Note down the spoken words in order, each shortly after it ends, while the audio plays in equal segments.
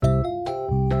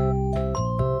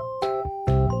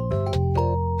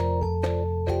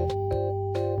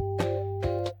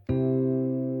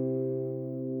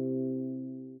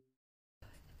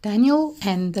Daniel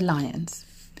and the Lions.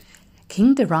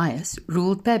 King Darius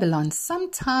ruled Babylon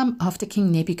sometime after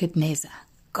King Nebuchadnezzar.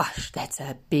 Gosh, that's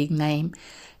a big name.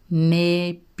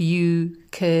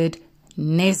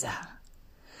 Nebuchadnezzar.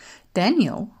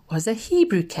 Daniel was a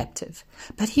Hebrew captive,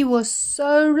 but he was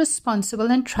so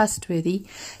responsible and trustworthy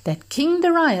that King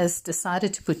Darius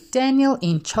decided to put Daniel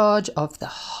in charge of the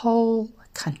whole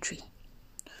country.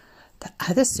 The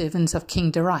other servants of King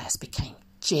Darius became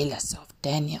jealous of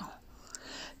Daniel.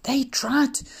 They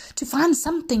tried to find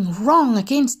something wrong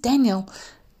against Daniel,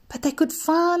 but they could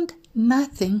find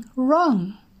nothing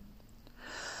wrong.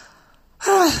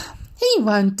 He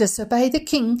won't disobey the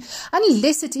king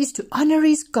unless it is to honor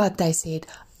his God, they said.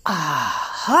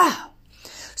 Aha!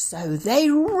 So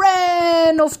they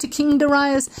ran off to King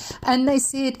Darius and they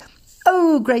said,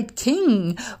 "Oh, great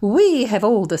king, we have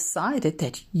all decided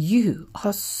that you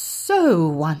are so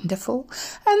wonderful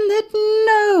and that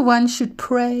no one should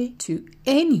pray to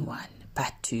anyone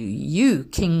but to you,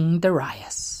 King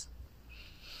Darius."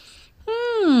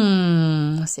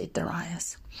 Said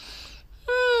Darius.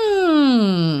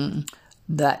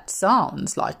 That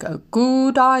sounds like a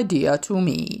good idea to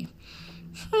me.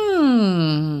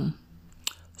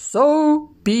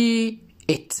 So be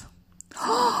it.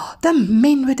 The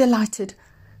men were delighted.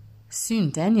 Soon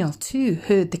Daniel too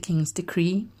heard the king's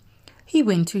decree. He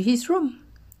went to his room.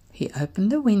 He opened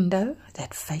the window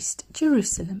that faced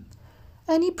Jerusalem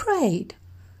and he prayed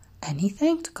and he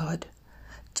thanked God,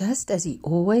 just as he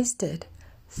always did,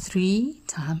 3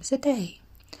 times a day.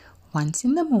 Once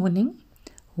in the morning,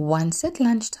 once at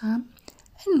lunchtime,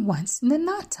 and once in the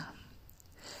night time.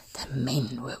 The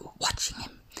men were watching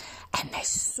him, and they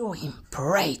saw him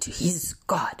pray to his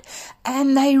God,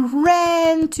 and they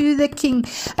ran to the king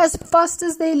as fast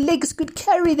as their legs could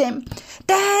carry them.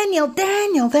 "Daniel,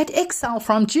 Daniel, that exile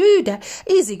from Judah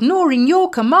is ignoring your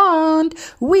command.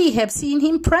 We have seen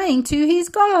him praying to his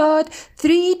God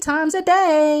 3 times a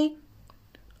day."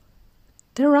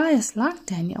 Darius liked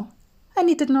Daniel, and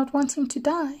he did not want him to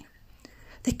die.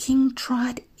 The king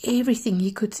tried everything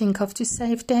he could think of to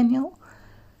save Daniel,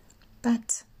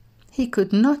 but he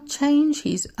could not change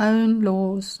his own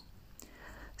laws.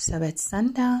 So at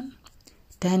sundown,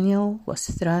 Daniel was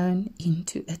thrown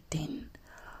into a den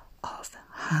of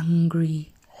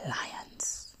hungry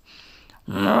lions.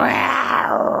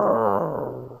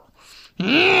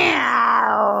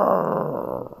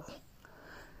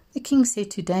 The king said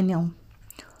to Daniel,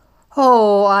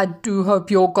 "Oh, I do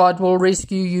hope your God will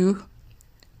rescue you."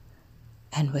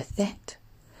 And with that,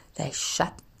 they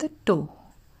shut the door,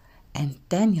 and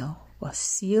Daniel was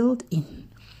sealed in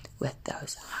with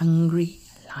those hungry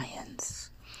lions.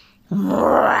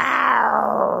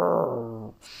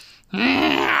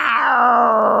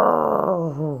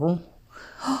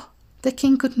 The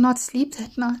king could not sleep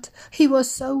that night. He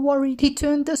was so worried. He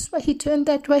turned this way, he turned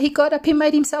that way. He got up, he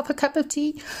made himself a cup of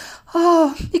tea.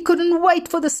 He couldn't wait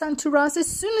for the sun to rise. As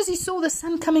soon as he saw the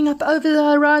sun coming up over the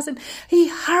horizon, he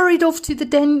hurried off to the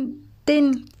den.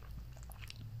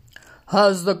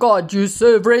 "Has the God you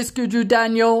serve rescued you,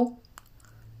 Daniel?"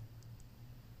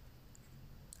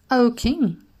 "O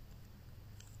king,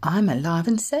 I'm alive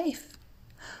and safe.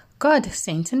 God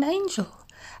sent an angel,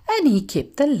 and he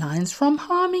kept the lions from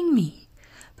harming me,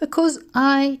 because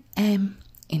I am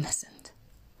innocent."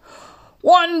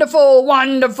 "Wonderful,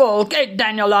 wonderful! Get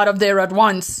Daniel out of there at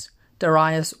once,"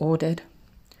 Darius ordered.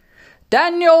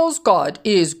 "Daniel's God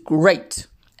is great,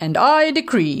 and I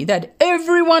decree that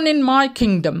everyone in my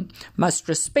kingdom must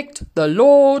respect the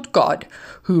Lord God,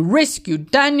 who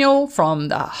rescued Daniel from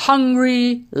the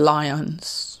hungry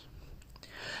lions.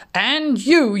 And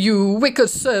you wicked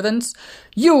servants,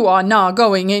 you are now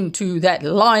going into that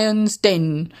lion's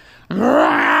den."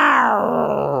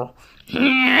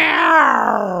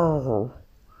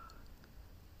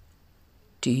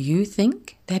 Do you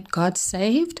think that God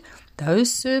saved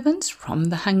those servants from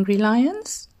the hungry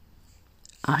lions?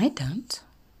 I don't.